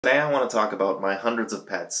Today I want to talk about my hundreds of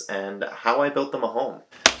pets and how I built them a home.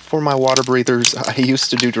 For my water breathers, I used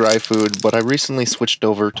to do dry food, but I recently switched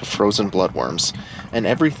over to frozen bloodworms, and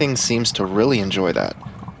everything seems to really enjoy that.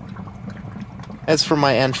 As for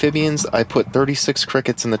my amphibians, I put 36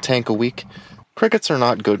 crickets in the tank a week. Crickets are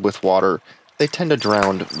not good with water. They tend to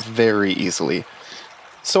drown very easily.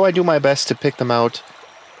 So I do my best to pick them out,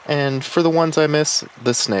 and for the ones I miss,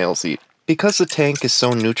 the snails eat. Because the tank is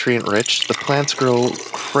so nutrient-rich, the plants grow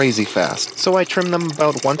crazy fast, so I trim them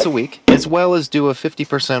about once a week, as well as do a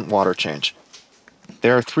 50% water change.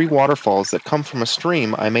 There are 3 waterfalls that come from a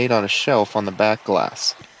stream I made on a shelf on the back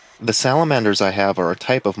glass. The salamanders I have are a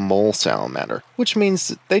type of mole salamander, which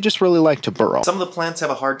means they just really like to burrow. Some of the plants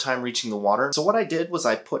have a hard time reaching the water, so what I did was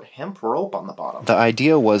I put hemp rope on the bottom. The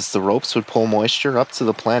idea was the ropes would pull moisture up to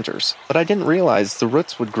the planters, but I didn't realize the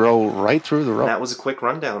roots would grow right through the rope. And that was a quick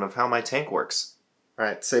rundown of how my tank works.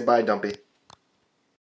 Alright, say bye, Dumpy.